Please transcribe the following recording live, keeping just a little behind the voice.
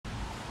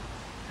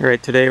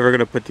Alright, today we're going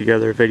to put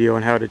together a video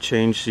on how to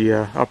change the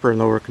upper and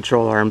lower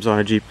control arms on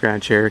a Jeep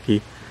Grand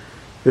Cherokee.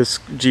 This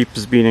Jeep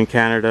has been in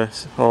Canada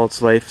all its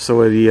life,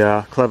 so the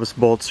Clevis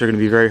bolts are going to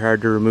be very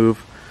hard to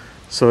remove.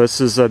 So this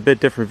is a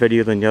bit different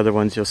video than the other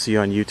ones you'll see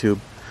on YouTube.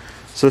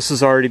 So this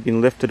has already been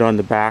lifted on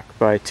the back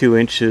by 2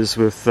 inches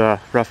with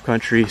rough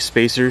country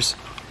spacers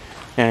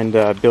and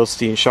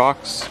Bilstein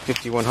shocks,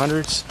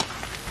 5100s.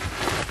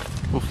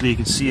 Hopefully you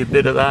can see a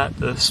bit of that.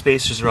 The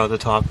spacers are on the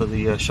top of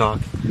the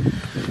shock.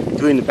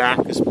 Doing the back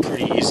is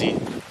pretty easy.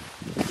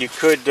 You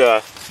could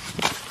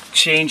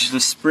change the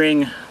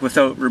spring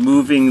without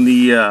removing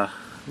the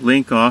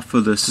link off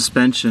of the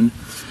suspension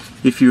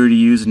if you were to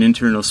use an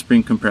internal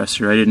spring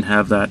compressor. I didn't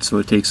have that, so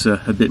it takes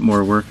a bit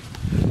more work.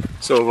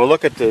 So we'll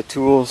look at the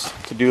tools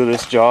to do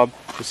this job.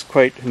 It's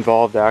quite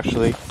involved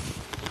actually.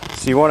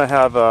 So you want to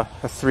have a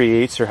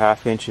 3/8 or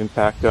 1/2 inch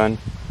impact gun.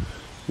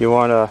 You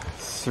want a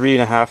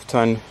 3.5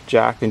 ton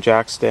jack and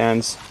jack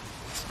stands.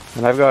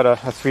 And I've got a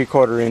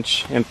 3/4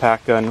 inch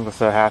impact gun with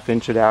a 1/2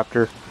 inch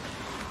adapter.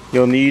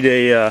 You'll need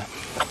a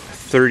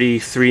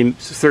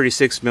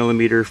 36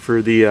 millimeter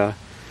for the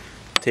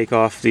take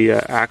off the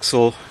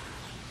axle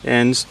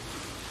ends.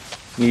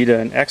 You need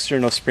an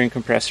external spring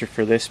compressor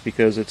for this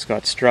because it's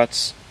got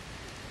struts.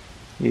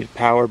 You need a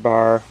power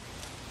bar.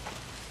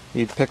 You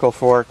need pickle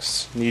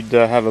forks. You need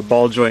to have a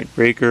ball joint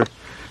breaker.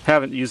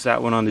 Haven't used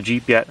that one on the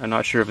Jeep yet. I'm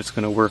not sure if it's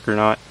going to work or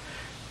not.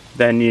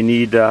 Then you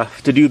need, to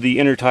do the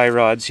inner tie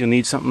rods, you'll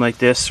need something like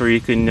this, or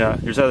you can,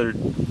 there's other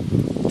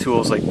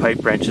tools like pipe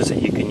wrenches that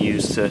you can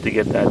use to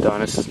get that done.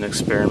 This is an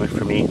experiment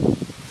for me.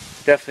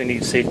 Definitely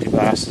need safety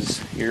glasses,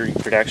 hearing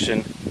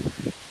protection.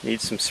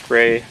 Need some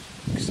spray,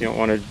 because you don't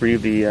want to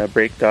breathe the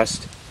brake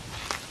dust.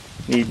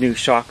 Need new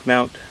shock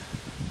mount,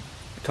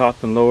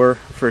 top and lower,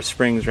 for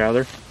springs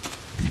rather.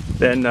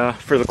 Then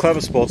for the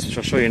Clevis bolts, which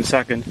I'll show you in a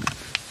second,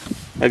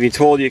 I've been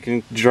told you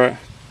can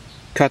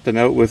cut them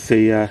out with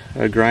a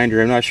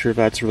grinder. I'm not sure if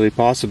that's really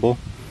possible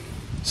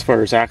as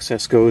far as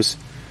access goes,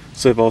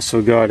 so I've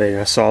also got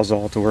a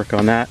sawzall to work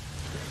on that.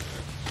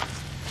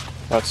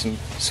 Got some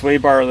sway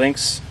bar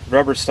links.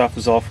 Rubber stuff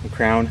is all from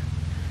Crown.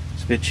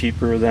 It's a bit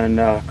cheaper than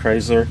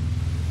Chrysler.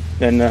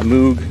 Then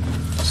Moog,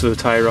 so the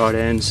tie rod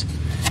ends,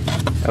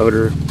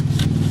 outer,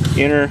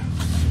 inner.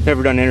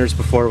 Never done inners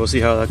before, we'll see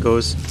how that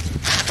goes.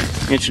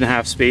 1.5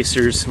 inch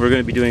spacers. We're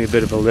going to be doing a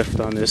bit of a lift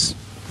on this.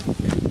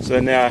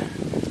 So then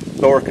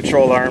lower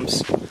control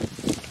arms.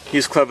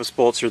 These Clevis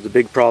bolts are the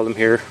big problem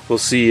here. We'll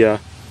see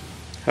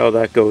how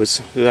that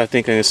goes. I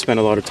think I'm going to spend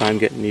a lot of time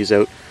getting these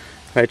out.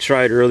 I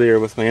tried earlier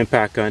with my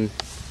impact gun.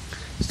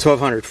 It's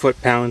 1200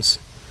 foot-pounds.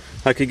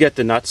 I could get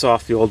the nuts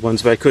off the old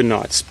ones, but I could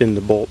not spin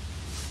the bolt.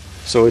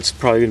 So it's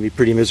probably going to be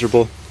pretty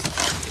miserable.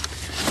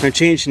 I'm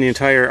changing the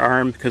entire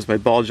arm because my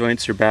ball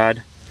joints are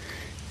bad.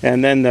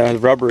 And then the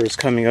rubber is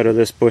coming out of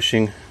this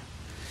bushing.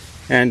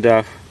 And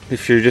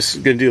if you're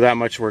just going to do that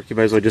much work, you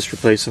might as well just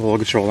replace the whole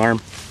control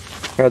arm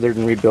rather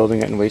than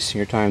rebuilding it and wasting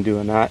your time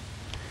doing that.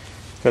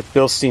 Got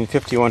Bilstein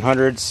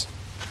 5100s.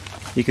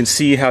 You can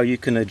see how you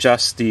can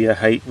adjust the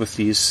height with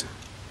these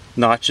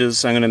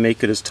notches. I'm going to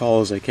make it as tall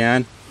as I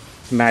can.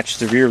 Match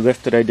the rear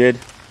lift that I did.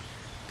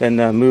 Then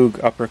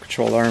Moog upper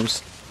control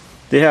arms.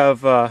 They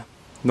have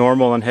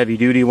normal and heavy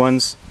duty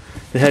ones.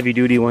 The heavy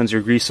duty ones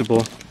are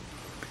greasable,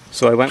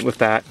 so I went with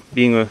that,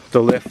 being the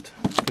lift.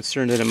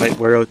 Concerned that it might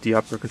wear out the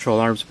upper control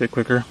arms a bit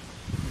quicker.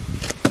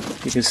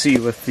 You can see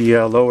with the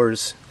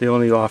lowers, they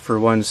only offer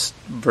one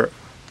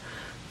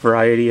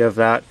variety of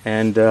that,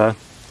 and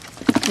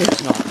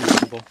it's not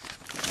reasonable.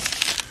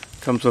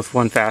 Comes with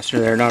one fastener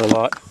there, not a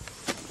lot.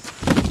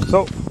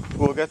 So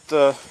we'll get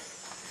the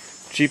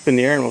Jeep in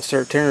the air and we'll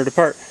start tearing it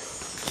apart.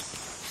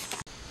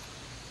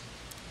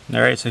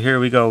 Alright, so here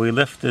we go. We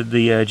lifted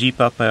the Jeep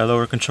up by a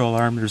lower control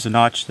arm. There's a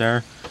notch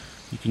there.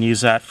 You can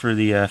use that for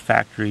the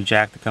factory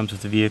jack that comes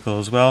with the vehicle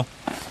as well.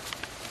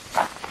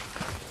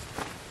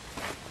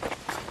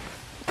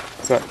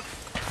 Got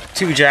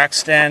 2 jack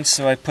stands,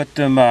 so I put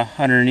them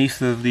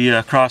underneath of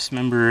the cross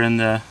member and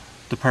the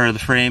part of the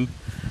frame.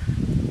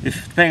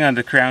 Depending on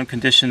the ground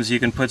conditions, you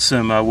can put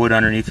some wood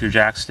underneath your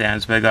jack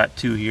stands, but I got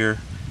 2 here.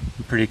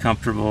 I'm pretty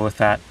comfortable with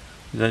that.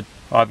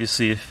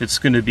 Obviously, if it's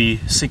going to be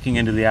sinking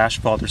into the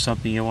asphalt or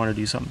something, you want to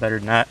do something better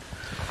than that.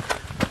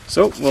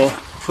 So we'll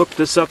hook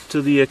this up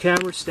to the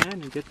camera stand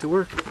and get to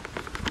work.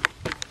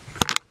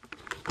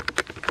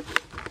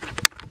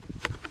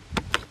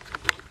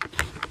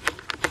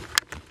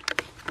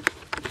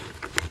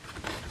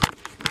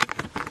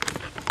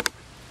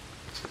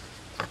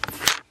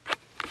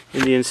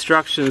 In the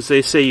instructions,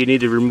 they say you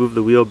need to remove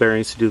the wheel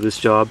bearings to do this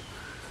job.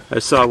 I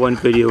saw one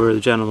video where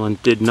the gentleman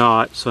did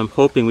not, so I'm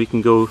hoping we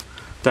can go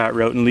that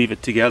route and leave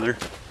it together.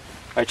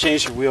 I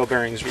changed the wheel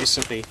bearings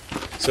recently,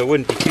 so it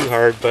wouldn't be too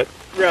hard, but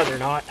rather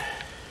not.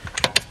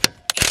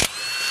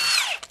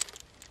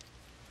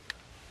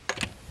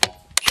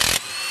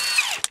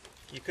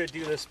 You could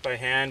do this by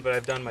hand, but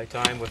I've done my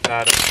time with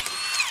that.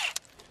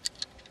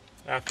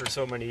 After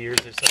so many years,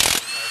 there's so many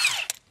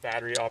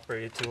battery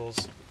operated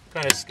tools.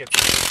 Kind of skipped the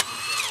generation.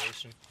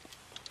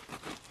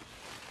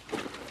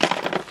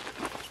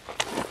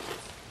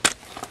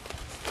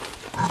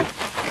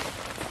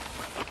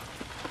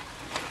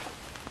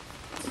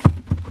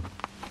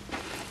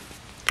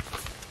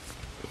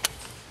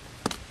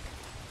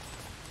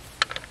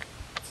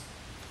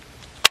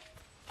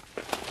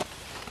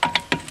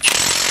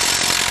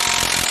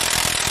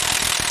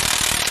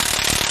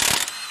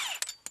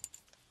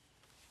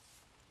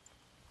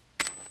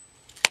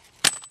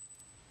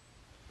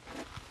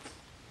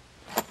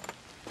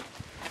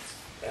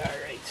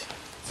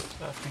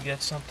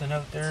 get something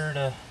out there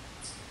to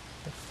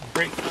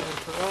break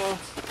for all.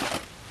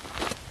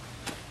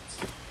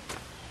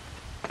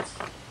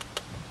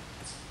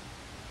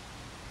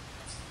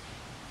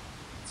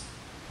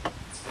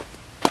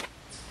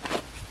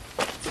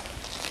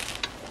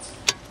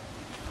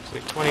 It's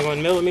like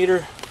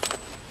 21mm.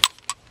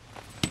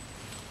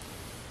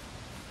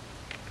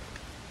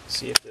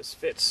 See if this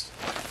fits.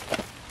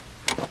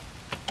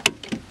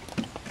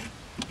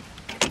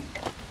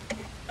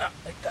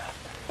 Like that.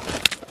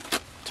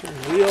 Turn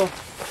the wheel.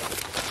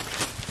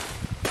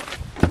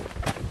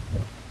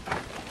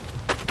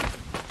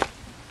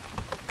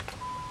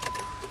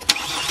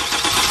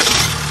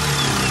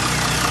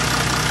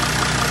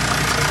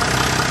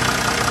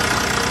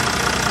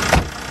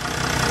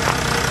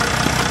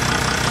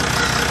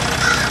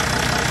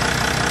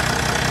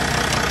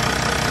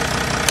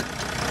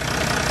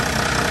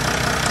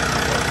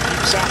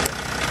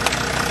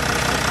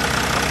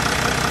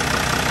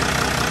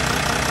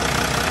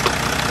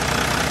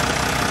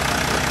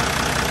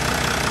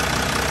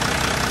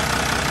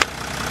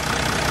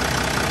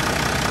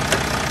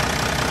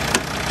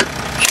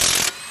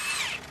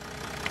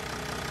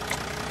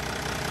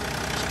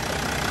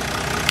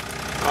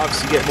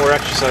 Obviously get more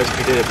exercise if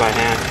you did it by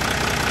hand.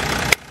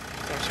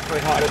 It's actually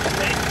quite hot out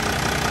today.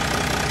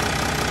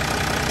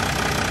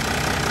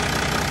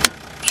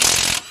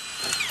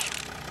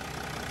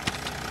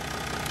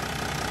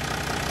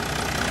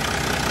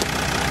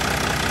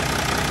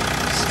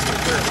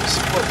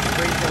 Support the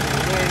brake on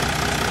the way.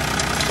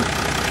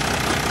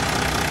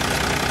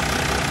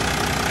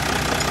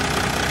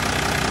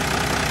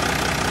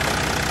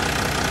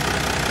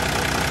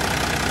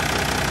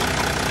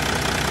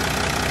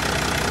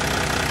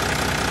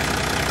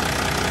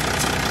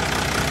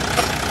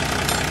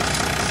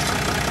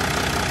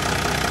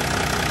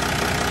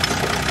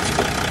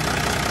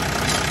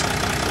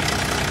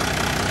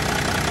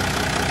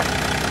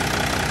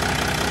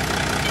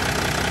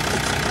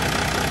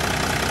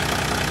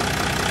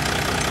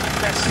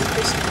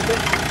 Just a little bit.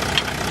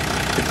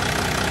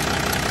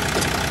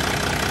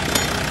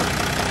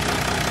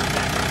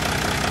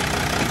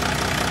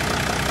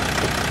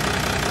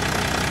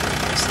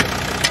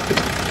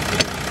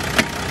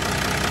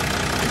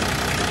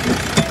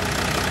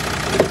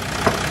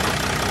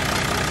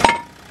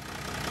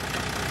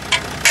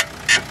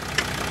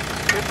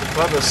 Get the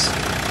Clevis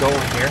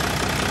going here.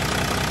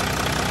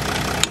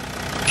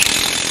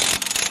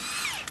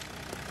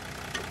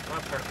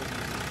 That part was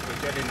easy, but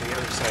getting the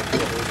other side of the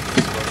load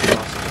is really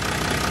awesome.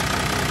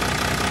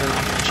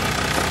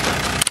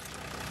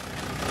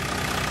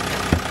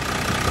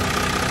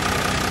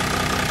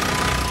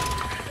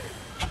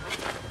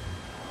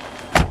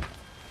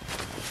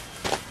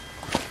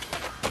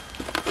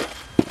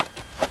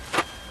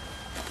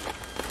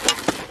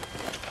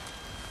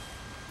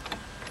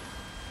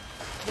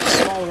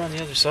 Smaller on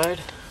the other side.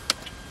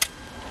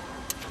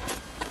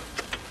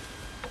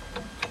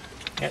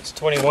 Yeah, it's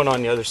 21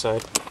 on the other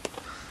side.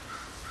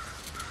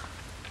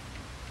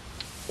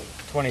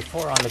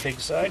 24 on the big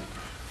side.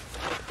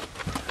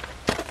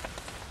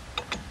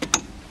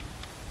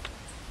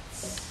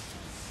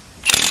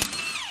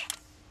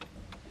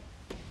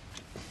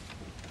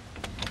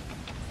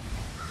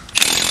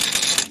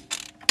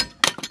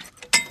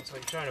 That's what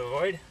you're trying to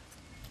avoid.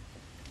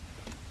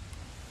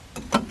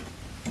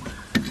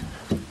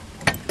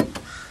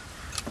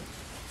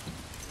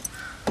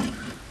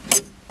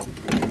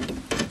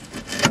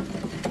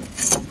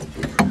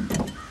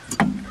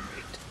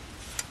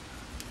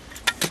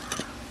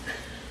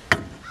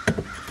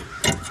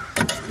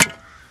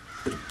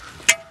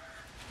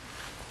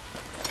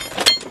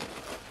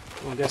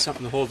 We'll get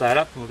something to hold that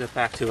up and we'll get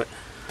back to it.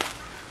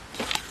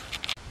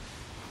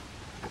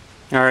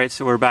 Alright,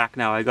 so we're back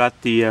now. I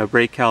got the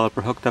brake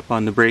caliper hooked up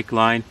on the brake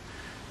line.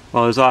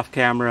 While I was off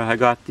camera, I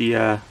got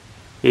the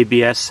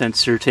ABS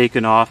sensor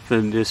taken off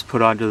and just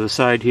put onto the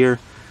side here.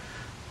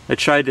 I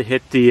tried to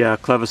hit the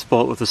Clevis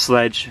bolt with a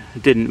sledge.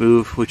 It didn't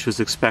move, which was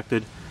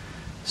expected.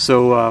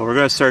 So we're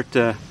going to start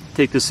to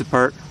take this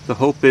apart. The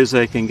hope is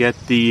I can get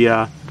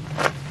the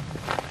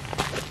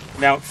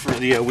mount for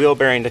the wheel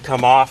bearing to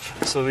come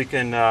off so we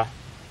can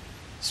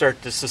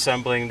start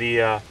disassembling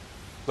the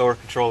lower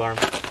control arm.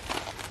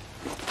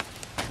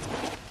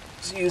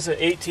 Just use an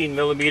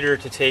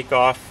 18mm to take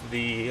off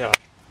the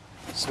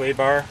sway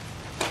bar.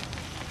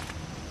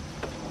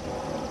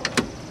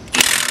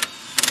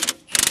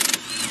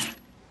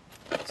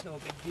 It's no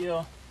big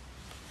deal.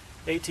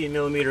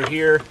 18mm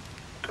here.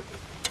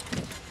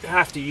 You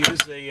have to use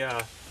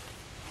a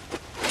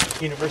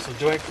universal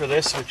joint for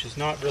this, which is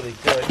not really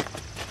good.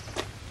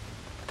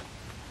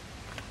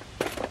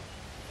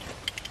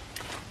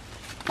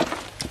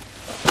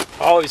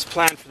 Always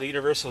plan for the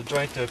universal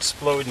joint to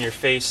explode in your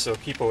face, so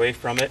keep away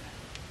from it.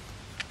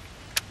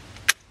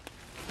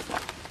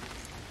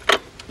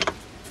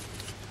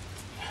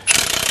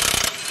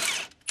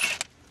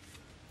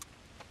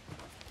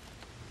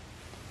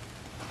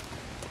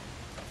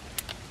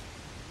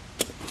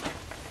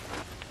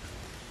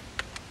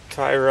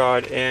 Tie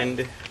rod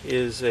end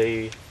is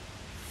a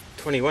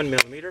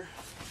 21mm.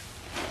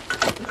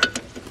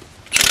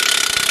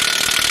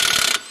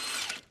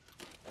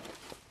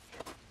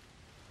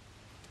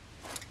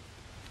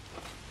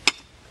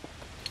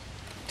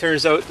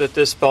 Turns out that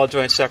this ball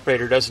joint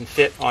separator doesn't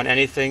fit on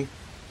anything,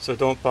 so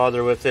don't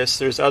bother with this.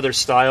 There's other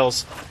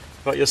styles.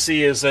 What you'll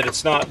see is that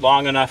it's not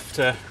long enough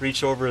to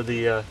reach over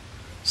the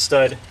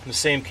stud. In the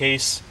same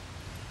case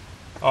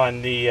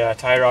on the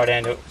tie rod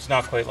end, it's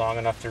not quite long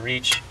enough to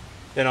reach.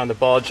 Then on the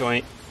ball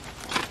joint,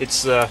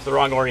 it's the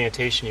wrong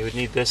orientation. You would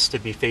need this to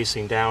be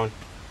facing down,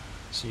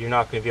 so you're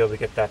not going to be able to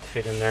get that to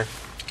fit in there.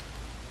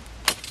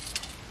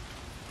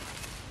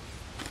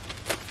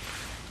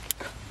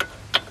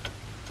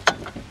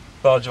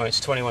 Ball joint's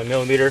 21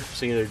 millimeter,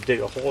 so you either dig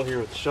a hole here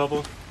with a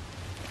shovel,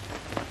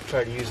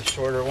 try to use a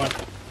shorter one.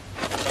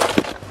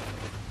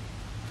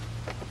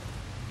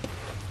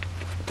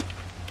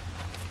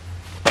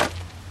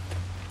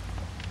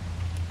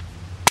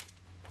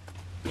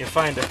 You'll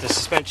find that the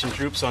suspension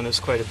droops on this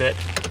quite a bit.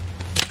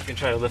 You can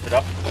try to lift it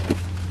up.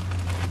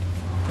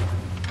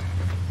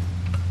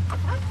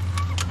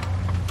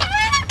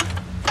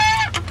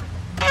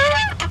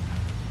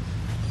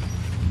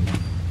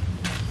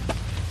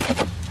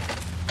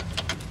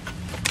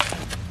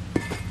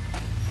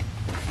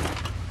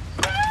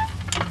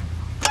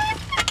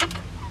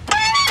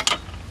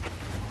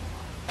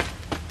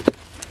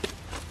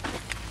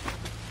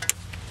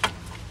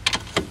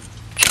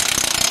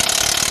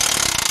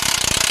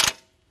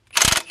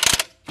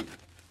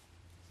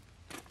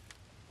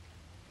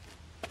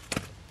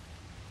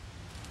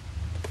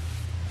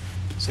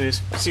 So you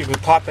see if we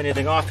pop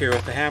anything off here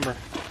with the hammer.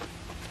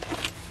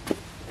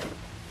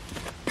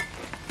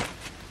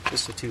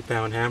 Just a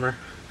 2-pound hammer.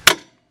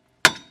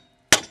 That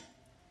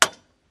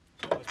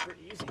was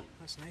pretty easy.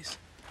 That's nice.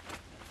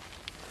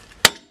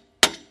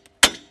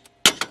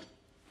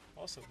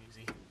 Also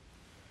easy.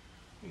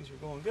 Things are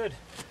going good.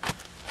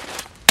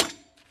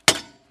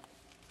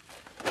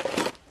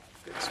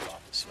 Good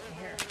spot to swing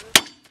here.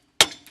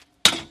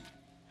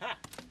 Ha!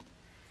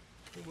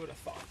 Who would have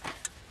thought?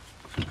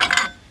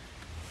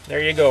 There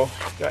you go,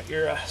 got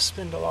your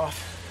spindle off.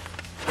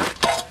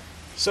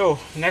 So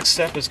next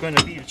step is going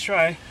to be to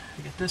try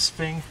to get this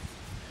thing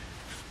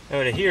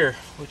out of here,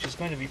 which is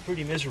going to be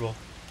pretty miserable.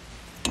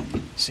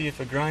 See if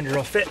a grinder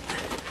will fit.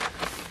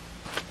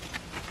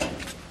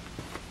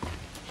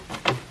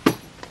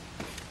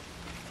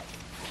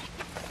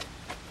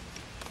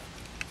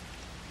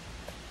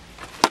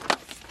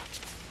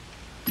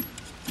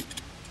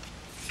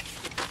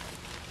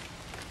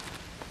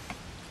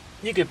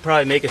 You could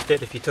probably make it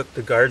fit if you took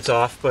the guards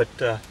off, but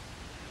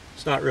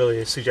it's not really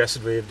a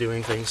suggested way of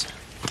doing things.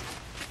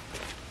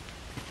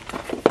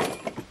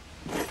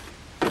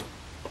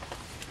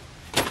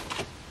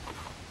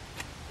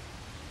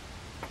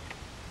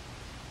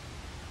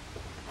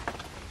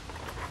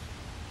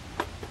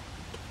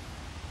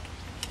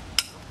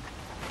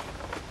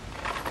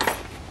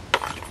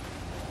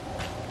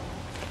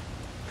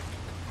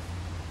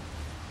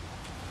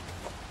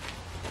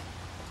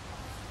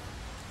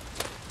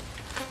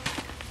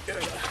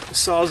 The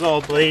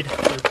Sawzall blade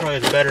are probably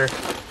the better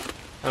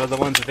out of the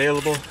ones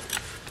available,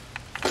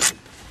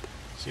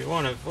 so you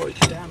want to avoid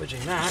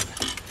damaging that.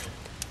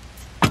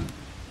 Now,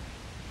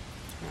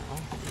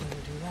 I'm going to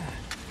do that.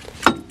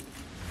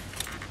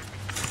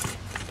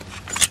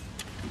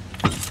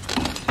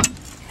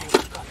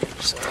 Cut the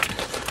other side.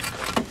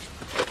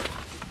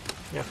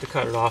 You have to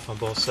cut it off on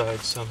both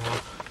sides somehow.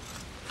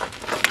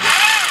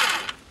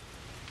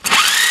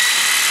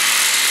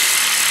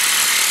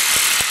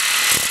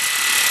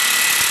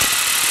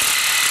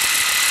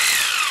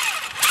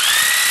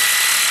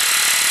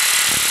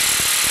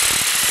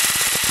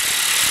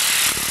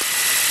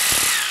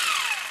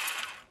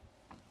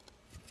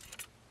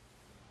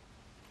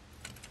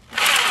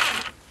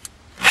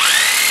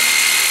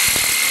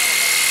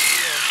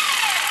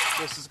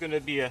 This is going to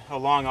be a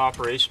long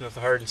operation with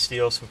the hardened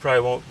steel, so we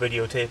probably won't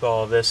videotape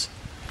all of this.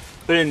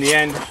 But in the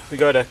end, we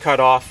got to cut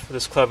off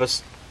this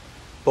clevis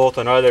bolt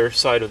on either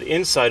side of the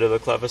inside of the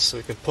clevis so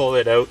we can pull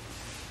it out.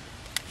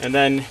 And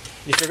then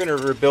if you're going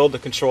to rebuild the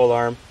control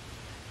arm,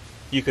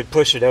 you could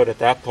push it out at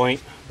that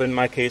point. But in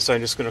my case,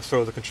 I'm just going to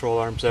throw the control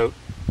arms out.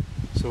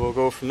 So we'll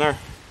go from there.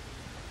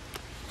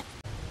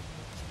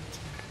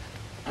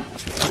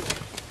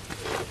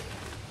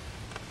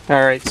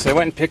 Alright, so I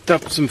went and picked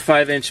up some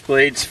 5-inch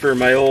blades for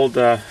my old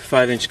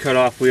 5-inch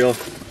cutoff wheel.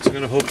 So I'm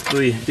going to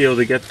hopefully be able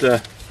to get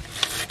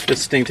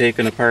this thing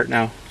taken apart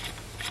now.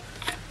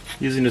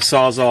 Using the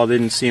Sawzall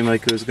didn't seem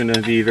like it was going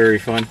to be very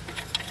fun.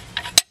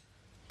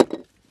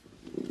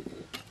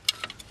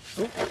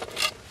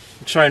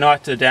 Try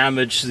not to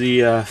damage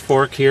the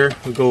fork here.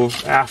 We'll go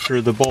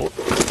after the bolt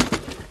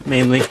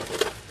mainly.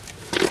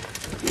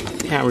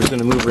 The camera's going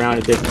to move around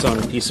a bit. It's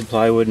on a piece of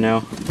plywood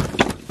now.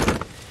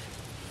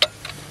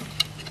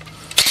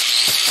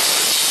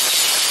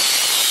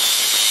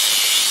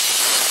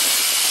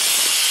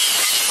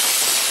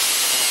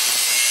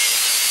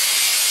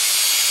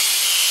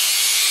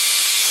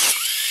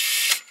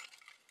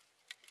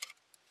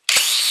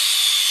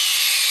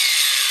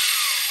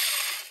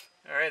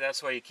 Alright,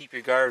 that's why you keep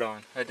your guard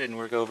on. That didn't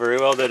work out very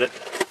well, did it?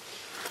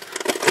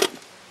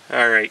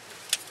 Alright,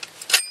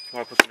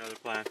 come up with another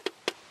plan.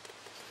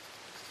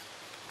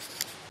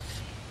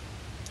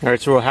 Alright,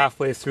 so we're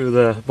halfway through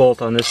the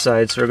bolt on this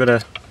side, so we're going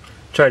to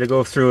try to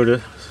go through it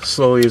as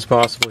slowly as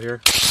possible here.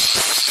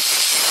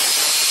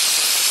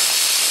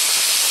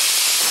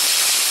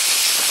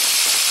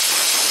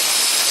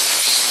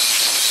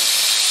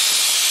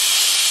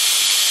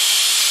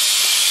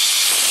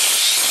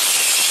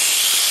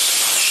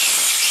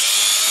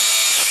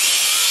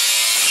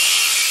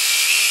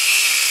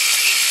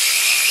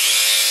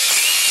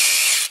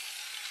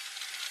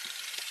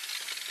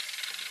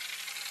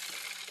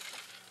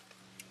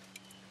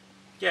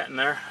 Getting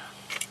there.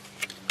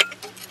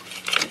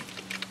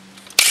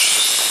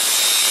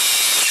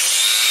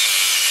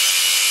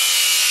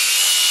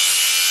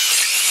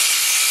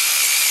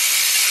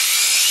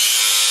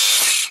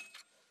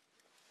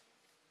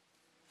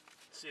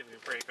 See if we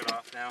can break it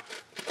off now.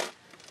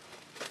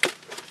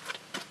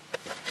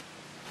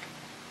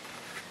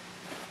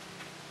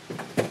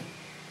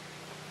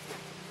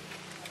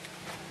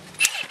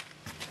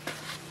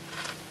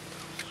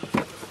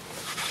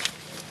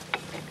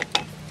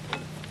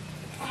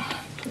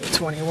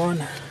 $21.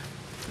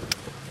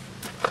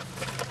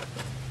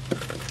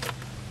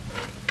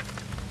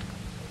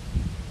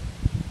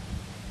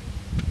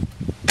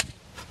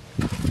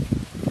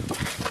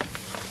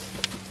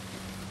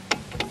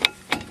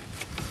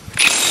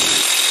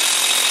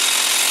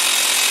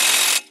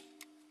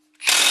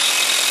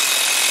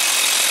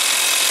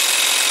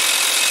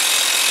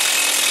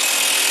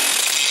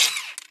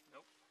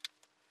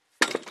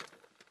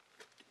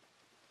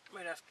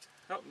 Might have to,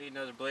 oh, need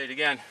another blade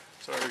again.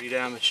 It's already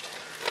damaged.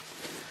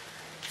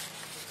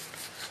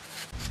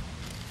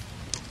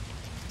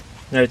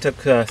 Now I took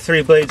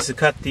 3 blades to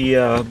cut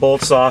the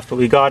bolts off, but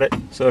we got it,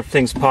 so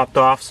everything's popped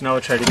off. So now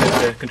we'll try to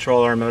get the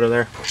control arm out of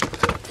there.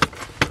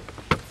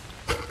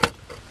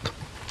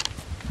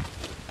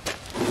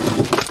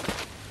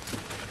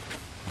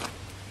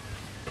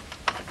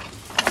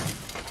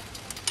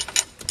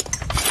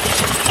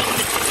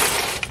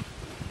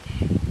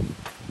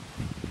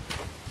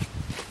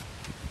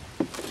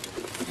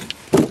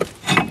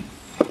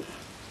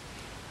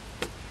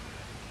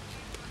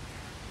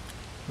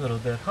 A little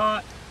bit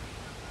hot.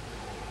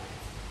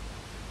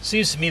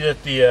 Seems to me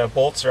that the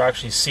bolts are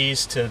actually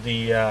seized to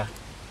the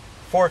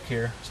fork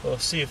here, so we'll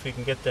see if we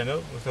can get them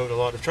out without a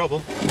lot of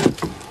trouble.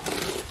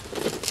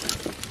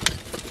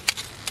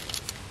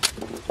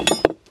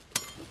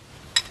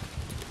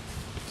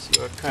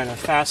 See what kind of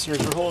fasteners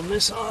we're holding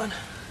this on.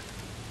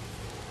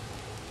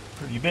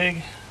 Pretty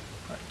big,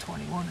 probably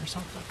 21 or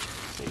something,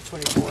 say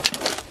 24.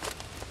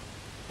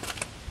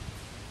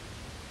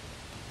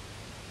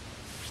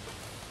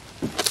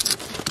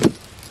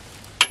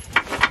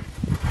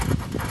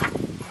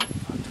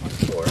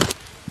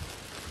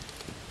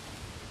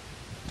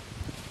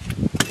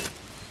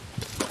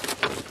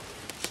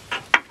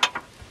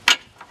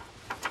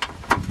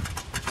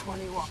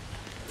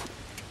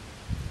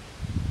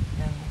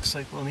 And looks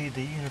like we'll need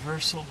the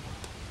universal.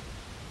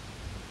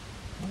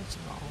 That's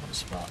in all one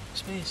spot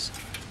space.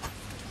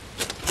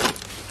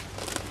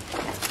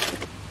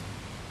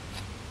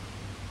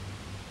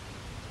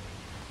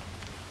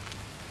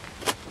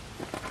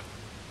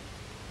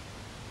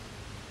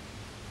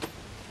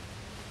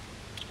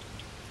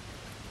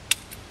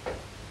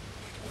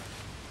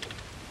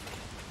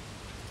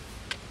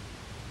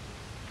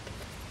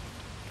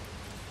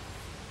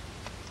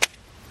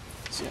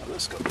 See how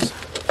this goes.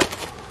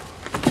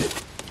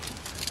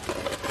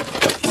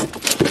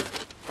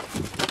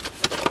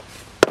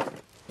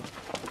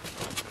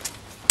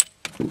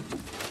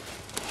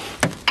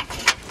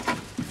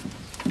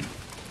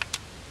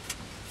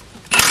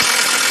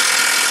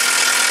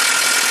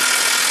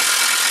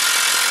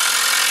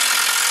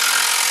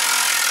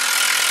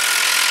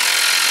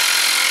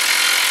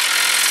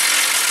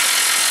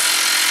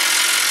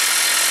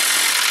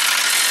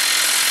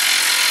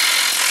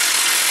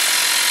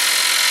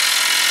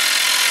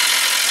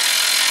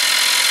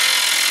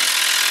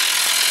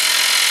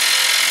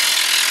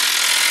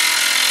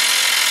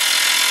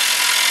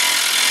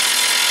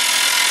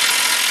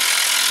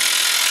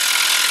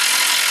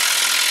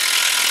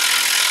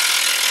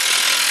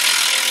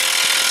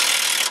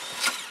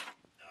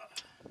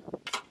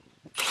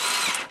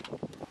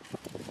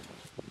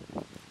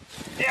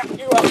 Yeah,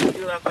 you're welcome to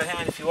do that by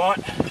hand if you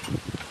want.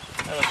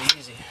 That'll be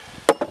easy.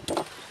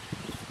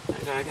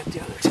 I gotta get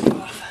the other two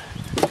off.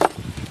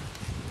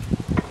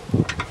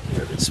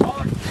 They're a bit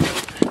smaller.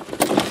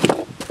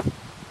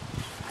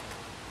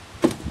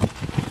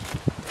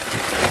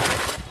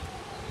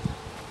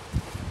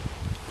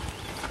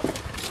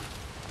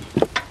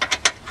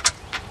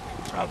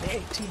 Probably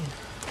 18.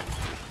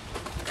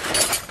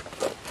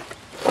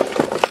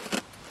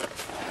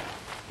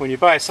 When you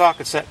buy a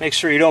socket set, make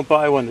sure you don't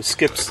buy one that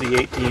skips the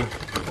 18.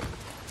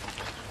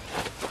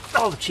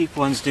 All the cheap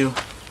ones do.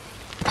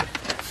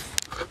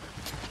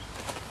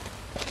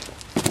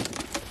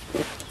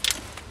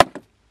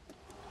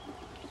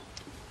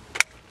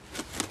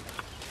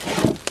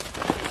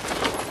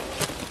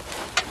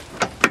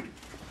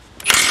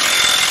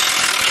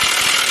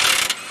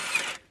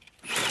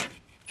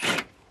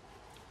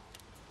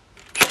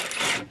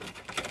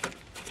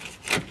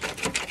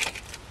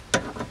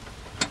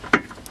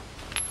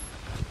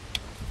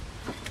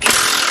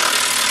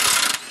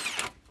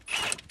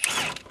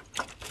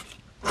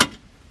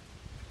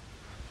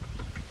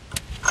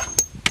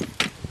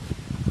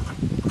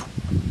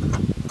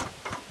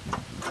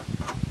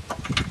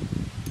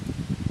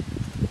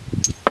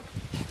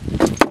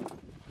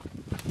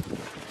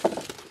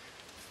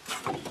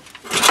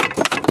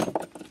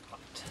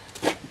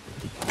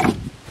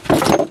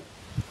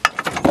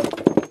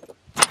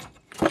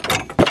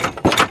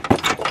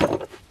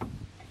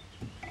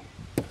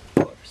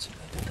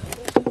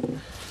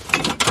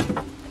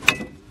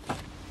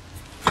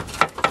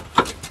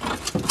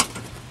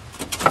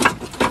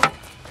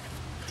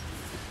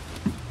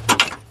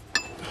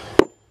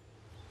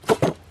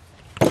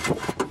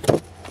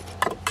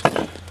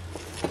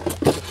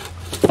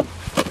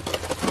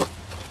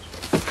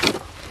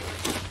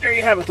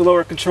 we have with the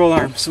lower control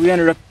arm. So we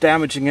ended up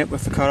damaging it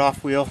with the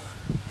cut-off wheel.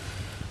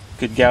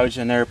 Good gouge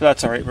in there, but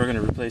that's alright, we're going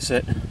to replace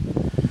it.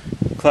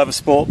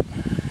 Clevis bolt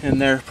in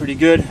there pretty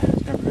good,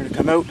 it's never going to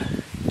come out.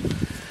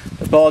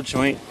 The ball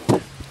joint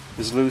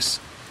is loose.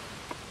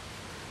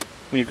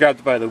 When you grabbed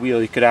it by the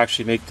wheel, you could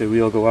actually make the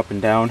wheel go up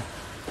and down.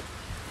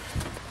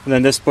 And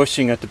then this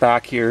bushing at the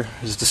back here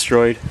is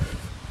destroyed.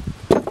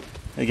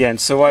 Again,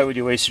 so why would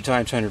you waste your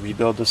time trying to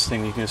rebuild this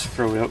thing? You can just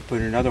throw it out and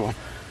put in another one.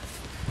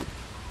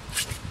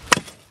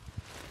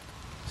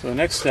 So the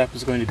next step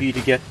is going to be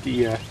to get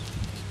the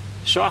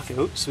shock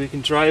out so we can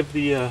drive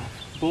the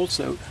bolts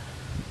out.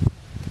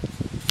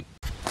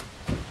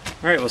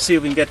 Alright, we'll see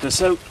if we can get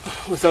this out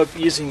without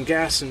using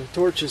gas and the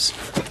torches.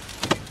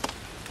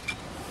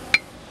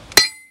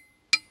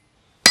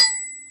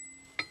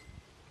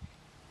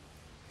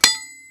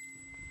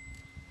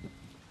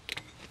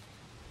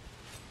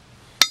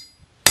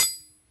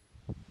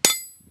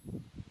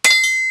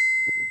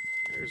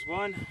 There's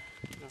one.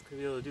 Not going to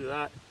be able to do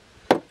that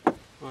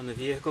on the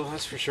vehicle,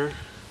 that's for sure.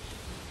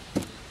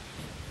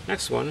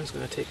 Next one is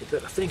going to take a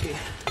bit of thinking.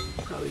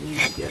 Probably need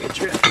to get a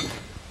trip.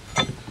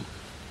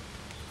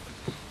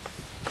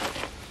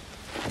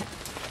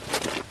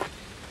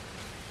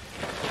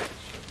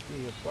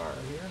 Be a bar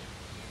here.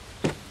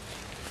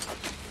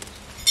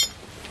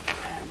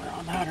 Hammer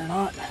on that or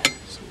not?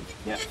 So,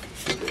 yeah,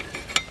 good.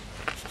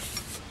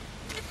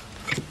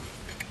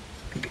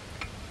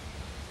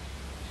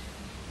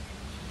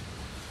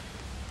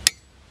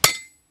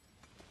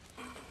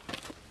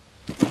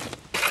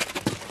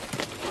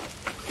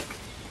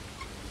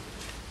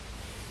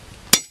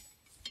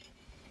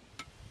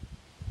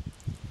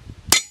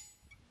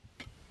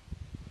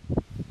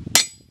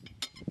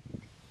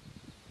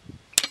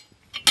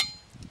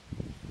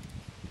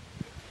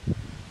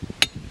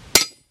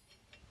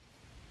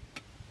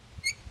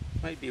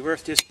 Might be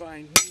worth just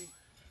buying new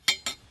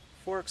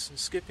forks and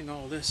skipping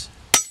all this.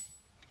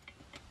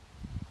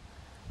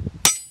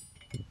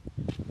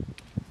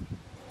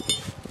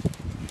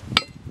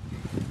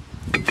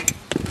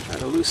 Try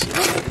to loosen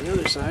up on the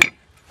other side.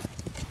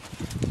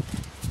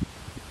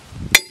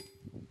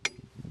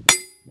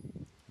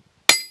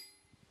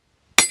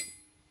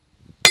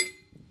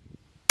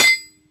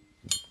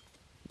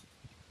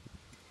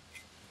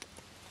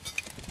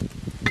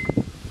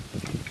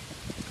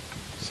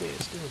 See,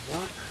 it's doing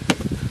that.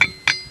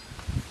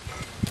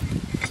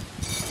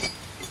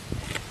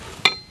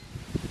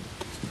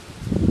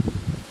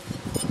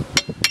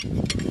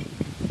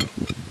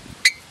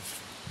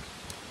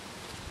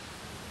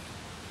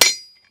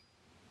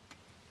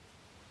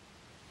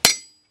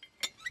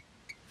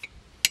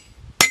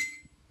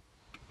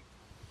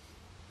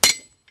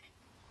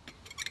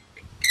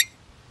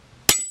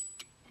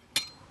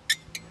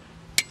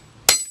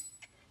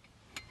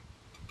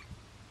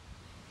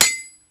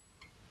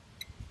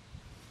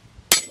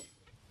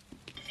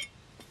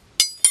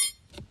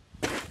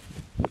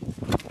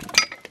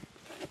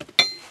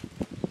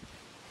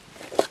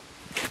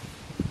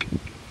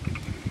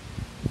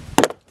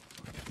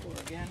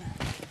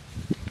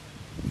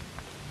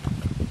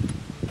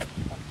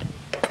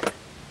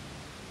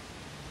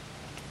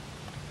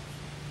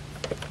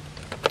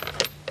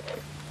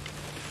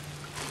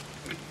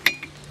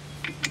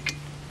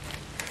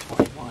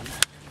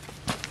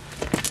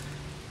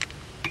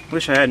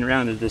 Wish I hadn't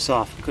rounded this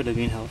off, it could have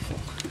been helpful.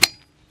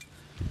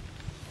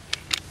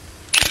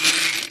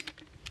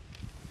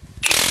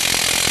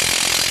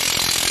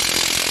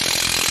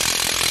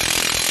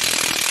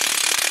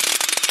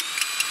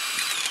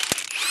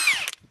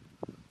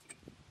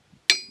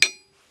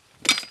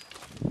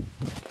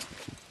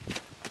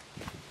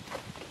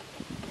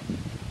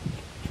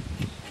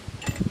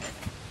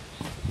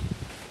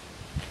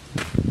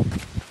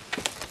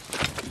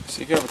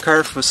 So if you have a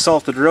car with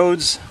salted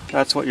roads,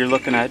 that's what you're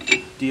looking at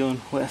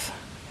dealing with.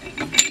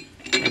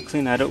 I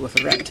clean that out with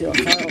a rat tail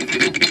file.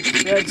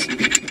 Shreds.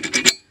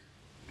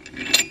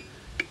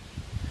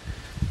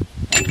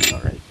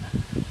 Alright.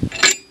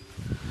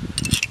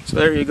 So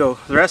there you go.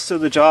 The rest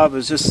of the job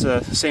is just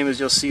the same as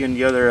you'll see in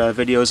the other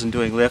videos and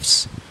doing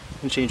lifts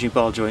and changing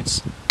ball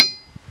joints.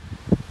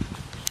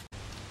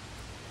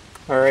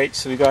 Alright,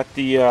 so we got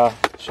the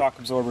shock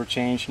absorber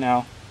changed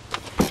now.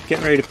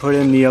 Getting ready to put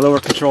in the lower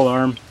control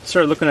arm.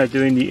 Started looking at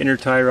doing the inner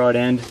tie rod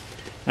end.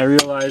 I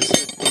realized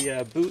that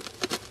the boot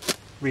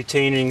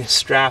retaining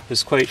strap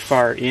is quite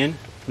far in,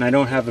 and I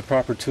don't have the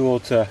proper tool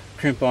to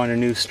crimp on a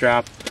new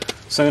strap.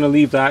 So I'm going to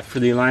leave that for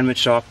the alignment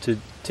shop to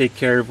take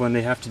care of when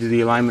they have to do the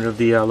alignment of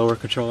the lower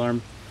control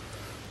arm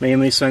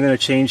mainly. So I'm going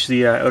to change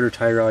the outer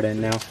tie rod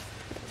end now.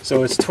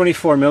 So it's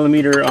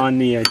 24mm on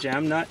the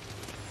jam nut,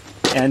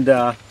 and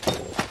the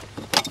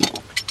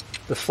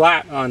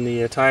flat on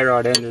the tie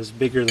rod end is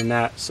bigger than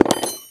that. So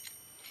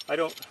I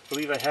don't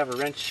believe I have a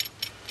wrench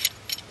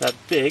that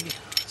big,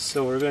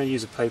 so we're going to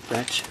use a pipe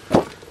wrench.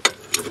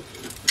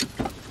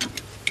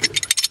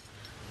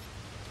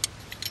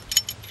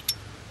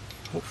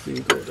 Hopefully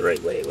we go the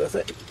right way with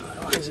it,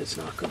 otherwise it's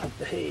not going to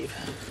behave.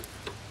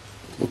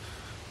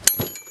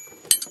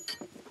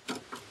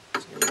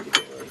 So we need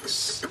to go like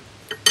this.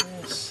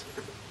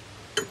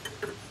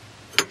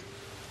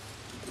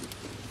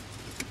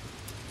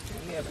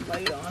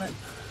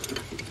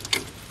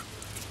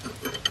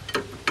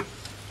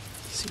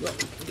 see what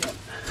we can get.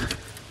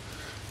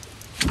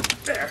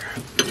 There.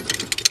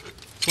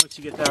 Once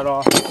you get that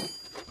off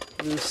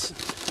loose,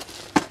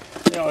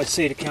 they always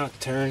say to count the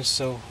turns,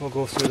 so we'll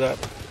go through that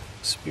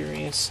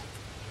experience.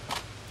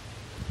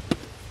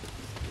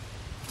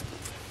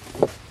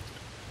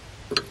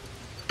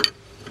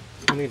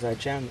 I believe I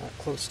jammed that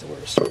close to where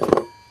it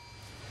started.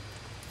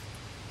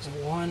 So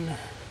 1,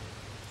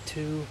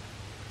 2,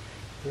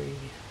 3,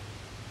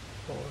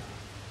 4,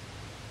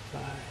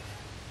 5,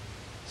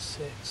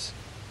 6,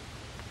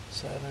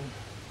 7,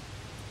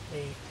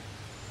 8,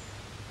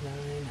 9,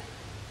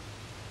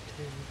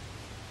 10,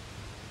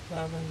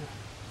 11,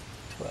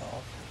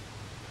 12,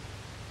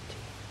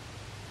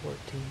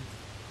 14,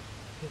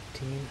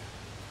 15,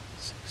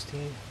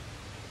 16,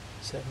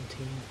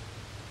 17,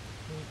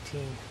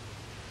 18,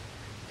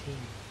 19,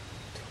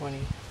 20,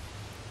 21,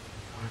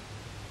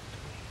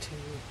 22,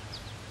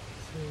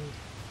 23,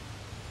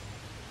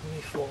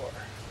 24,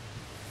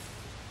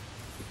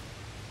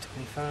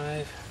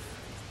 25,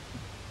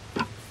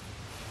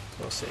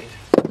 we'll say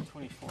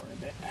 24 in a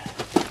bit.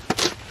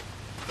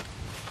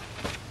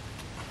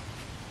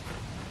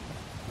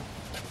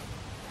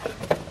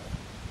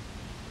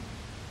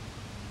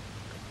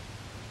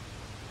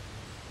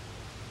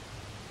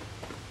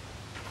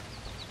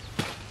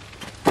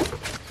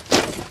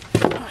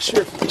 Not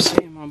sure if it's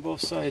the same on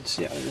both sides.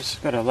 Yeah, there's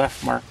got a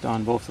left marked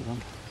on both of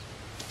them.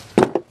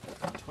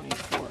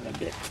 24 and a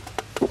bit.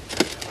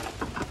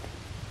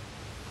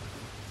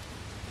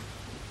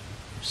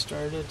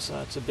 Started, so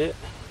that's a bit.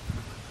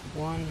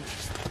 1,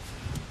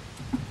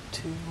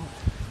 2,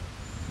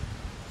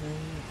 3,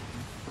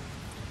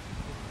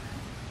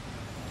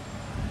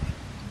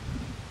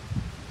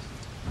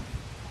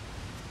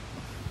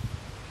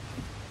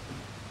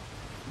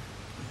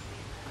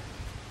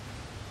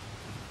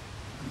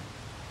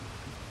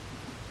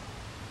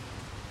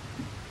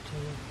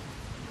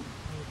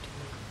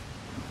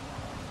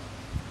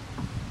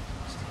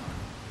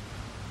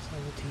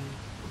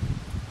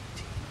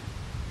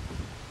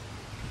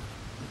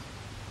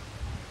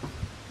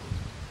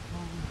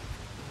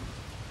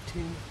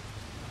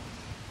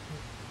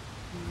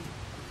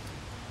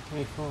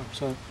 24.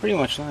 So pretty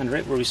much landed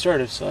right where we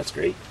started, so that's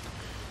great.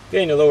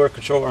 Getting the lower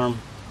control arm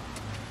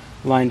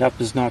lined up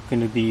is not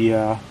going to be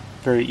a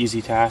very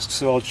easy task,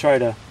 so I'll try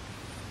to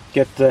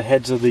get the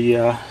heads of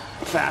the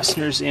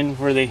fasteners in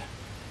where they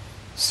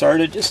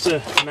started, just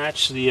to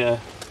match the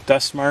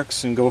dust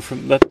marks, and go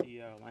from let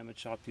the alignment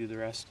shop do the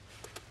rest.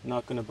 I'm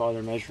not going to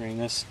bother measuring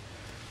this,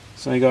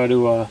 so I got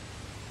to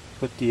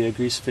put the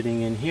grease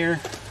fitting in here.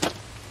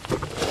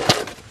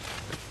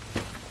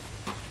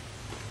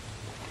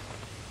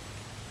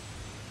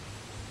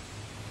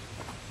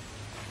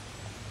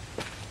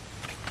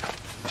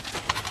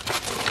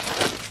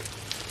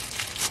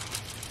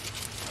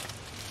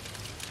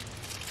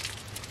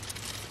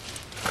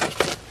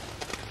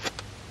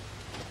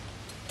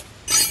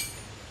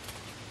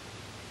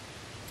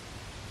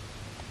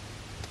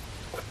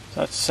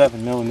 That's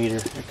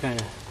 7mm. They're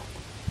kind of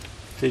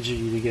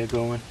fidgety to get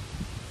going.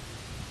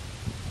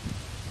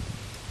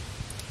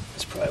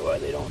 That's probably why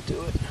they don't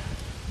do it.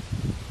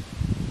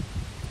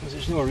 Because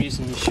there's no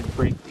reason you should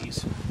break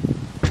these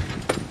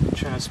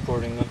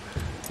transporting them.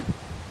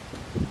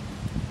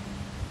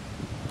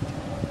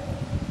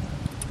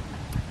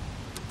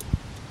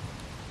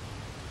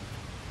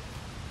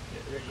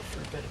 Get ready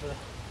for a bit of a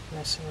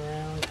messing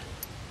around.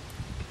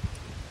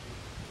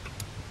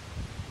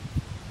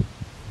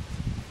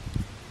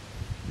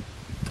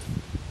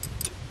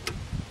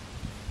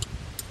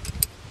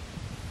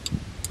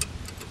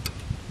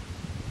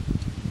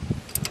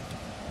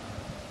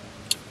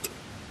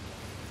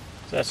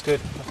 So that's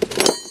good.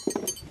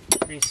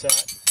 Grease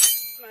that.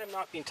 I've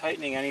not been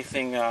tightening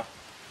anything until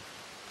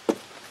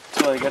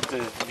I get the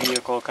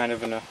vehicle kind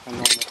of in a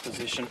normal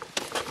position.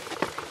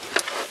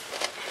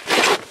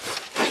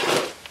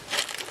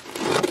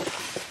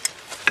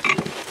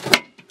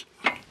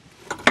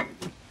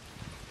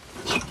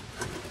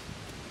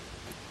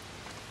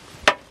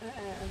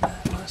 And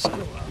that must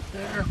go up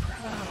there,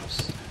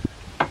 perhaps.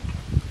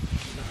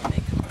 Not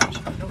making much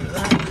of a note of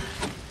that.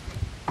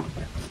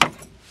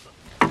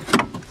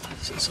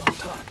 Sits on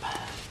top.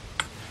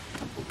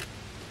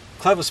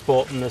 Clevis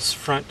bolt and this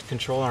front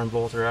control arm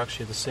bolt are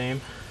actually the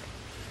same.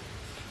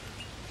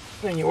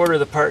 When you order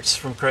the parts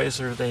from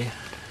Chrysler, they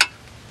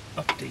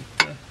update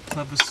the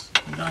Clevis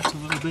nut a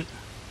little bit.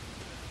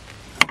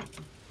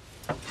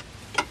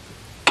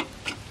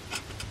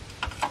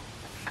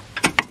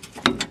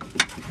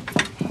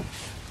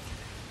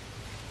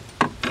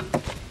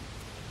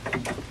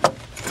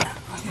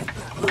 I'll get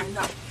that lined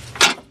up.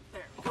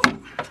 There we go.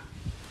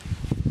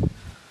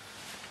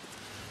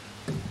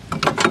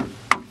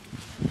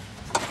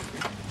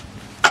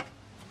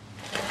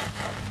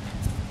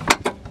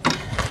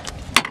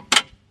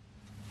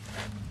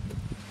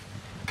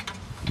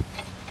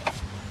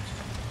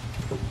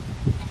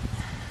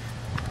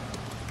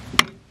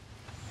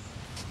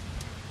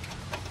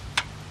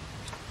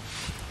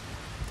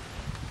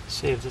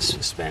 Save the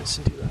suspense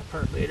and do that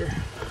part later.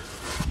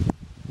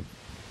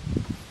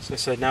 So I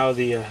said now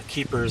the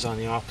keeper is on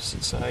the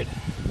opposite side.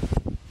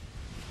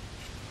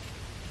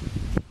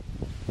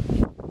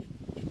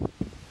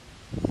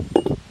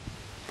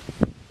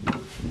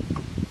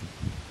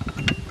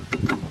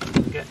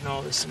 I'm getting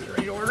all this in the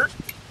right order.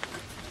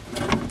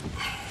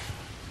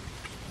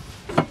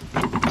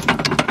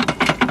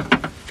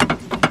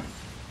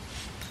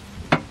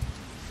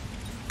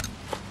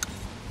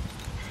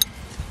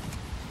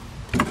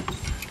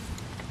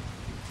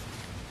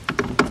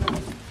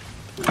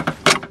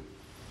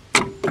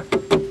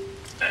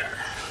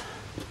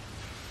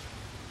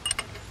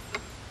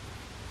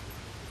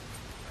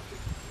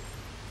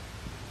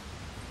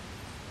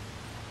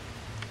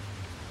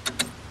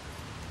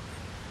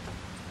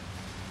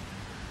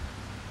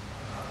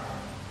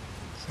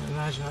 So I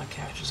imagine that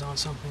catches on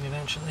something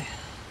eventually.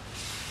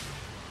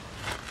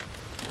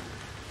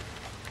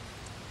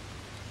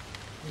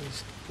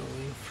 He's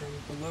going from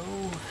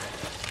below.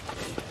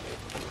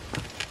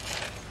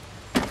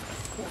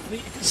 Hopefully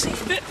you can see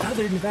a bit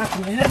other than the back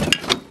of my head.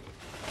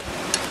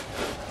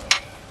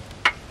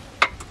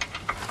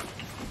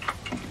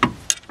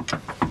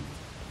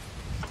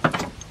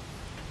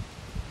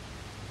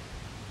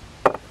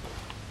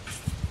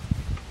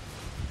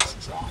 This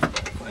is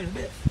off quite a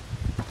bit.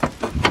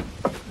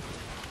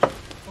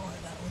 Boy,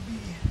 that would be.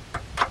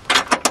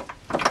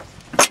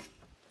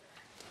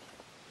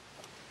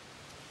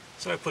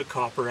 So I put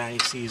copper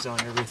anti-seize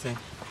on everything.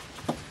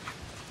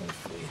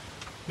 Hopefully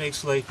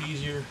makes life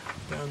easier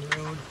down the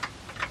road.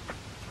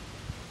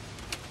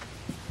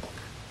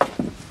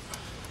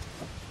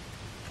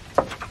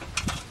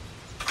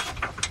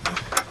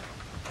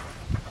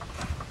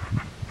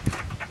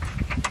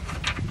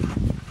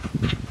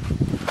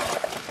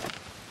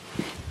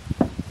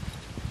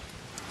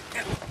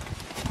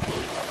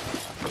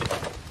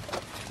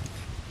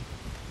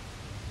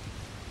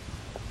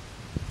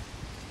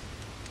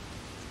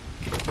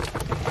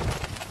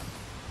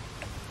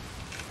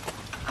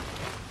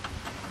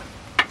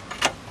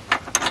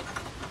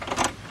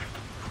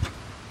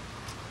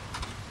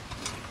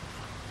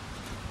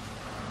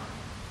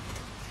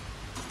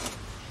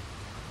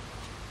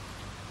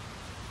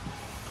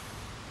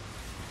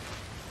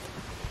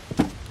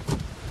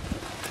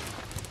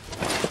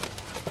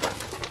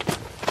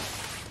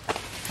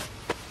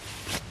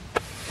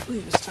 I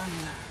believe it's time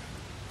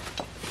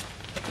to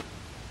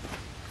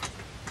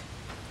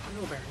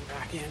wheel bearing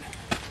back in.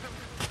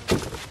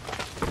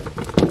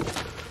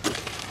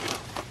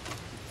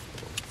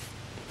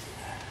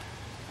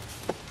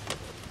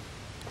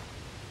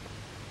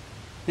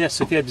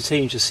 Yes, if you had to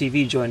change the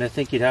CV joint, I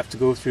think you'd have to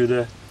go through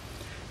the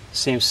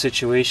same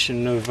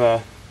situation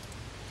of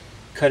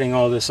cutting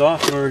all this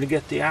off in order to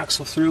get the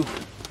axle through.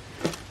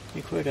 It'd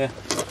be quite a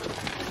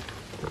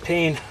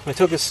pain. When I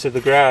took this to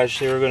the garage,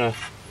 they were going to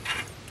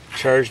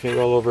charge me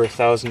well over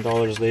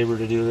 $1,000 labor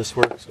to do this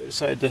work, so I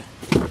decided to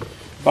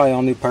buy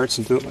all new parts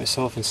and do it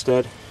myself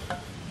instead.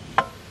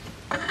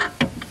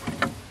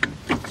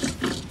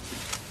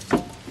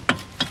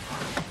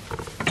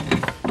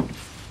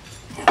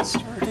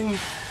 Starting.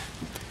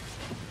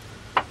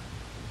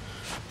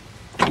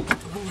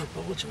 Oh, my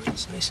ball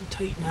joint's nice and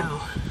tight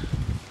now.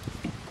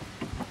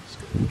 Just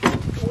gotta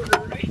get the order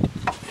right.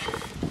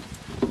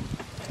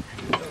 There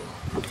we go.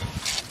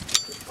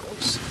 Pretty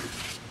close.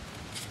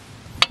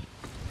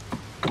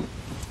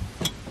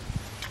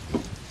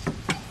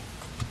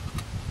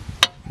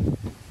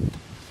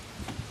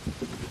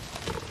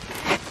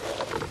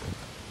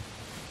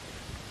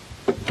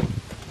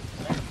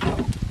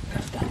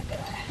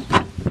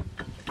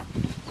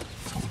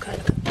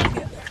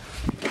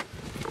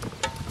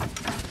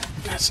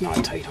 It's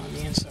not tight on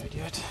the inside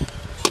yet.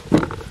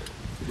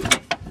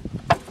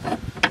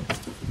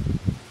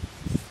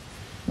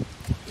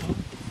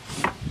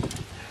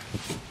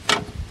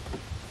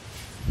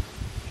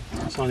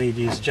 So I'll need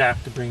to use a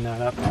jack to bring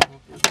that up. I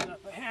won't be able to do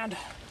that by hand.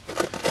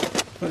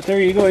 But there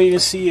you go, you can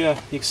see the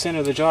extent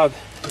of the job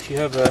if you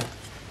have a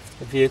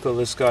vehicle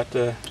that's got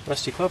a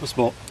rusty Clevis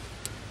bolt.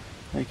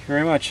 Thank you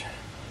very much.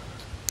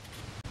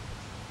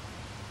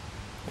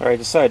 Alright, I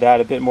decided to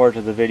add a bit more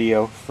to the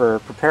video. For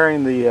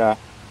preparing the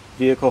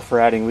vehicle for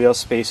adding wheel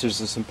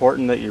spacers, it's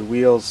important that your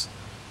wheels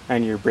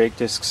and your brake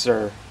discs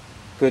are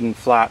good and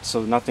flat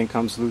so nothing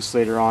comes loose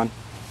later on.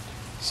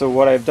 So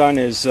what I've done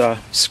is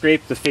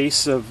scrape the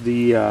face of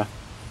the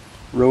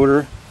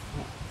rotor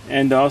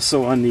and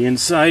also on the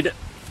inside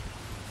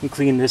and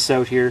clean this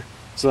out here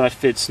so that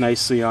fits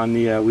nicely on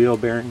the wheel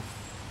bearing.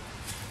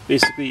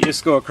 Basically you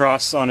just go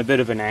across on a bit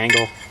of an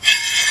angle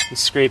and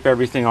scrape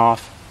everything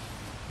off.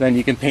 Then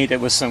you can paint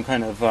it with some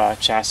kind of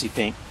chassis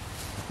paint.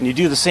 And you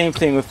do the same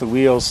thing with the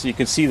wheels. You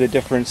can see the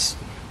difference.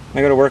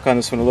 I got to work on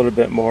this one a little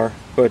bit more,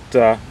 but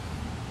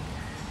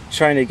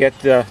trying to get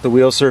the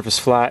wheel surface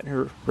flat.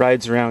 It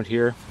rides around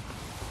here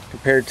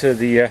compared to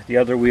the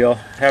other wheel.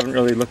 Haven't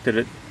really looked at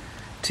it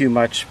too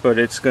much, but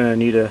it's going to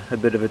need a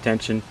bit of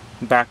attention.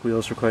 Back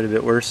wheels are quite a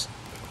bit worse.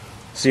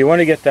 So you want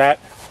to get that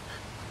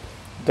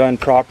done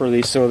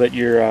properly so that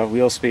your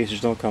wheel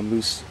spacers don't come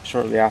loose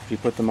shortly after you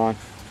put them on.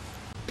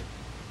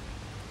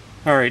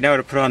 Alright, now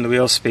to put on the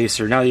wheel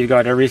spacer. Now you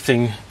got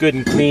everything good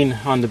and clean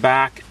on the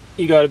back.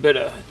 You got a bit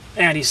of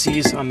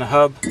anti-seize on the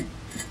hub.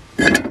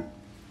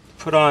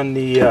 Put on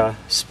the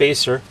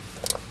spacer.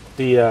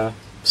 The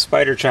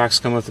spider tracks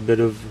come with a bit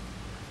of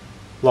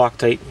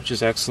Loctite, which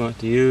is excellent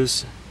to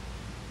use.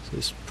 So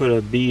just put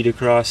a bead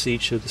across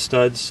each of the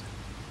studs.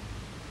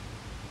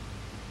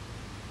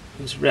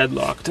 Use red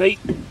Loctite.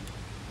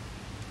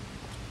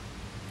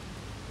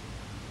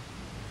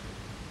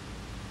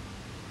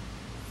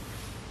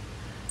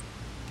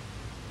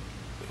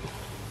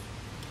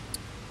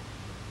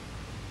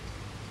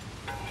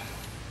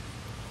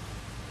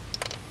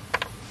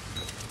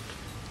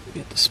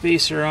 Get the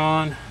spacer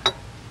on.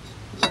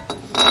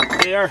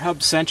 They are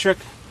hub centric,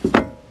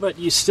 but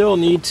you still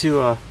need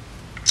to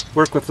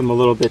work with them a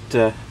little bit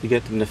to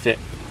get them to fit.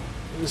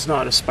 It's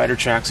not a spider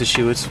tracks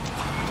issue, it's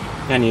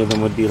any of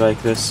them would be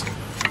like this.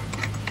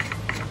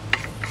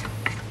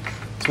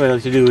 So what I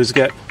like to do is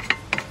get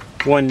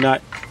one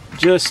nut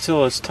just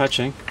till it's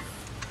touching,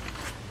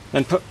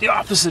 then put the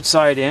opposite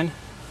side in.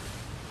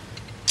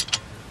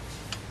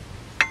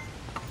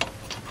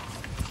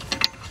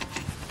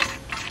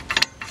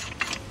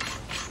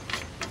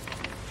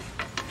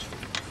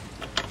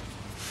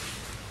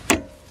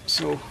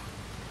 So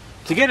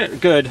to get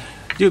it good,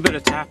 do a bit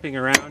of tapping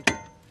around.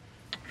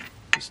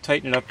 Just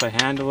tighten it up by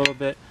hand a little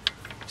bit.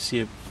 See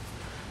it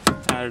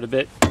add it a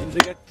bit. And to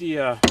get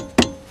the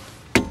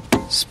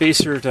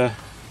spacer to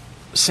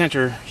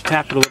center, you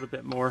tap it a little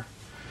bit more.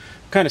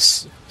 Kind of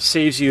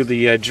saves you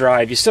the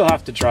drive. You still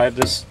have to drive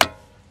this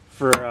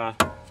for, I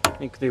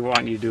think they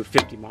want you to do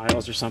 50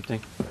 miles or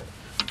something.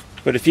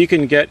 But if you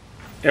can get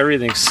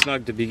everything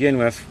snug to begin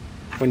with,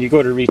 when you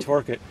go to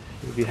retorque it,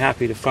 you'll be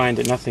happy to find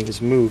that nothing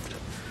has moved.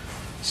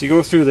 So you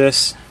go through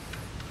this.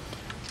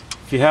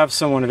 If you have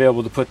someone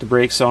available to put the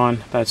brakes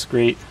on, that's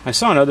great. I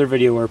saw another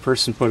video where a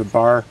person put a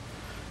bar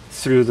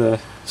through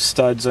the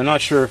studs. I'm not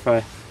sure if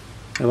I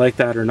like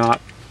that or not,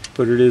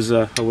 but it is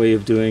a way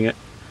of doing it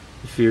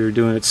if you're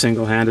doing it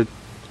single-handed,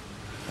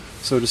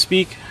 so to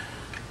speak.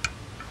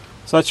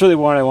 So that's really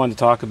what I wanted to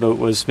talk about,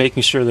 was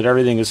making sure that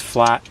everything is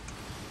flat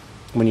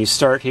when you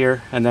start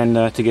here, and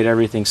then to get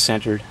everything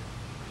centered.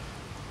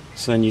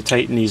 So then you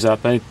tighten these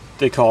up.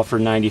 They call for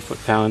 90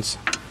 foot-pounds.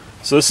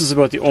 So this is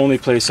about the only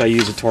place I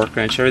use a torque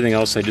wrench. Everything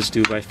else I just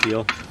do by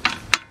feel.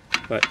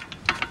 But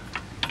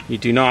you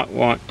do not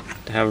want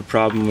to have a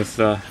problem with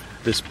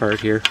this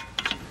part here.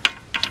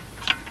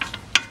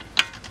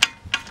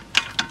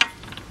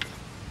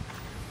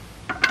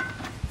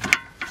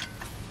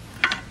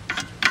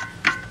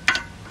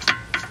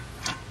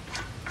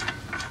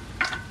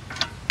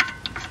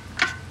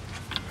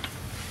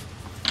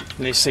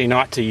 And they say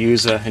not to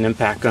use an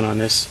impact gun on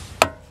this.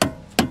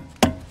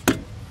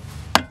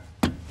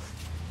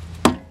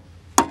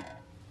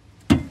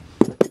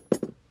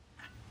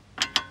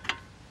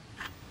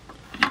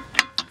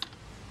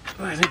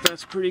 I think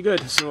that's pretty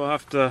good, so I'll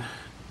have to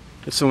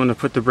get someone to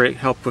put the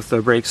help with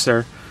the brakes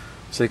there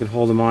so they can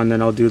hold them on.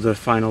 Then I'll do the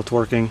final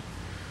torquing,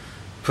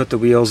 put the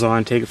wheels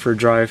on, take it for a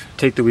drive,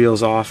 take the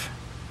wheels off,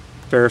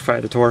 verify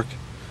the torque,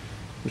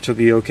 which will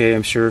be okay,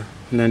 I'm sure,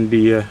 and then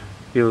be able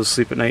to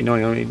sleep at night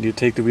knowing I don't need to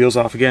take the wheels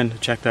off again to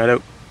check that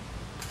out.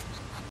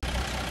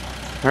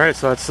 Alright,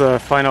 so that's the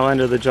final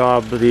end of the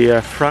job.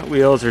 The front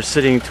wheels are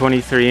sitting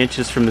 23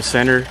 inches from the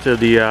center to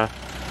the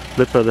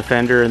lip of the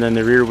fender, and then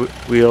the rear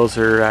wheels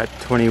are at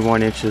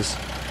 21 inches.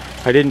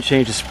 I didn't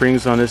change the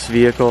springs on this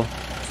vehicle,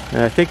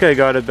 and I think I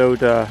got about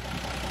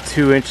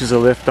 2 inches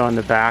of lift on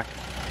the back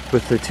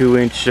with the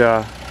 2-inch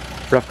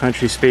rough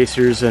country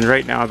spacers, and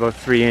right now about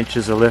 3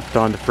 inches of lift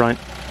on the front.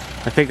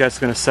 I think that's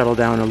going to settle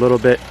down a little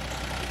bit.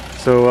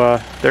 So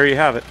there you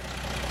have it.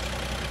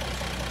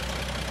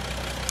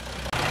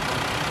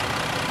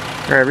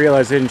 I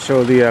realized I didn't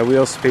show the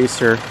wheel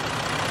spacer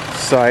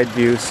side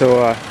view,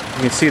 so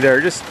you can see they're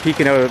just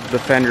peeking out of the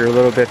fender a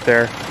little bit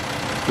there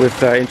with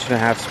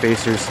 1.5-inch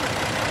spacers.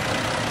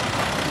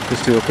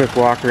 Just do a quick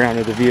walk around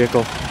of the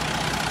vehicle.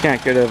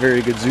 Can't get a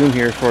very good zoom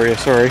here for you,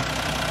 sorry.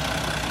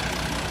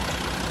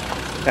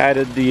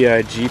 Added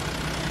the Jeep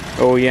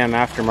OEM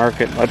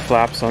aftermarket mud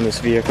flaps on this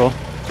vehicle.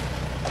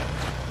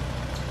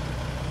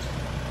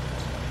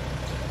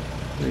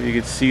 You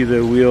can see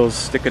the wheels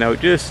sticking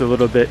out just a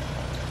little bit.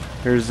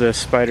 There's a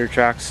spider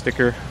track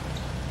sticker.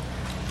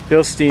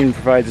 Bilstein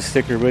provides a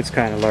sticker, but it's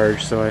kind of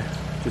large, so I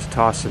just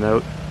toss it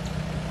out.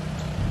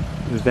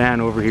 The van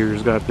over here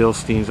has got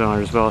Bilsteins on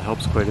it as well, it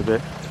helps quite a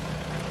bit.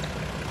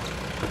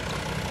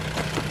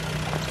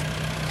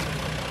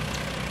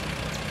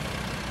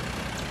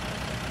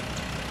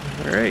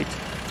 Alright.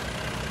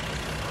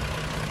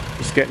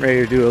 Just getting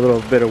ready to do a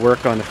little bit of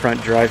work on the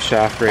front drive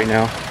shaft right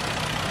now.